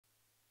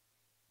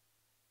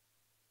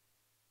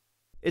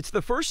It's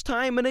the first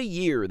time in a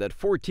year that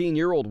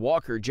 14-year-old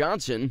Walker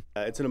Johnson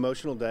It's an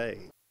emotional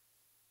day.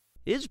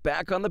 is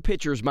back on the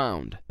pitcher's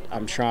mound.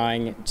 I'm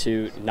trying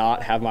to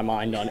not have my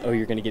mind on, oh,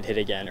 you're going to get hit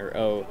again, or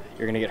oh,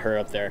 you're going to get hurt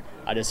up there.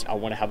 I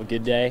want to have a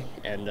good day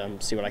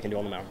and see what I can do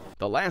on the mound.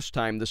 The last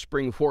time the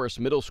Spring Forest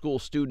Middle School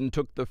student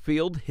took the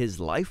field, his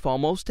life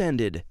almost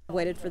ended. I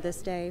waited for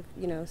this day,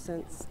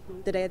 since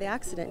the day of the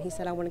accident. He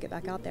said, I want to get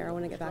back out there,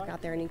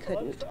 and he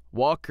couldn't.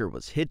 Walker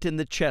was hit in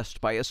the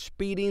chest by a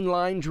speeding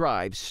line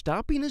drive,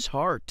 stopping his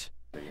heart.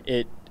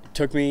 It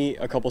took me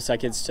a couple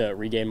seconds to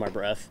regain my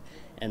breath,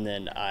 and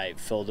then I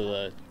fell to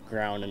the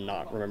ground and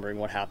not remembering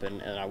what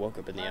happened, and I woke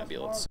up in the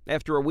ambulance.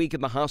 After a week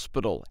in the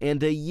hospital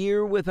and a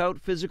year without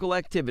physical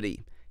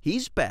activity,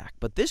 he's back,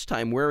 but this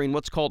time wearing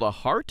what's called a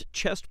heart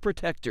chest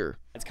protector.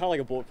 It's kind of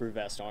like a bulletproof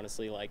vest,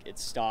 honestly. Like, it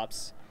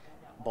stops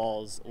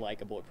balls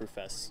like a bulletproof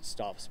vest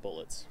stops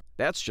bullets.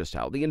 That's just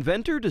how the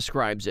inventor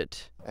describes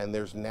it. And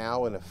there's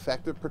now an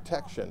effective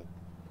protection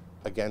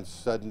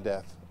against sudden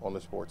death on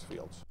the sports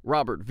fields.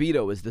 Robert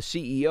Vito is the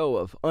CEO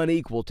of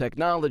Unequal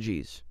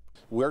Technologies.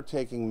 We're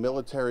taking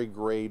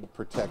military-grade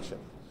protection,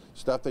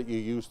 stuff that you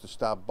use to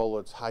stop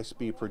bullets,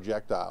 high-speed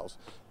projectiles,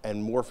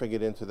 and morphing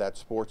it into that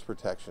sports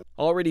protection.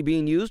 Already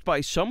being used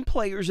by some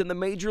players in the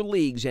major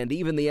leagues and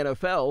even the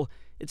NFL,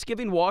 it's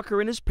giving Walker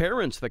and his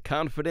parents the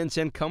confidence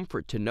and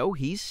comfort to know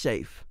he's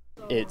safe.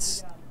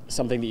 It's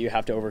something that you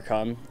have to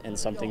overcome and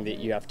something that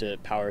you have to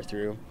power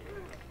through.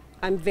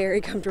 I'm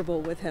very comfortable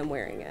with him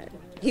wearing it.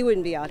 He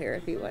wouldn't be out here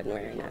if he wasn't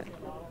wearing it.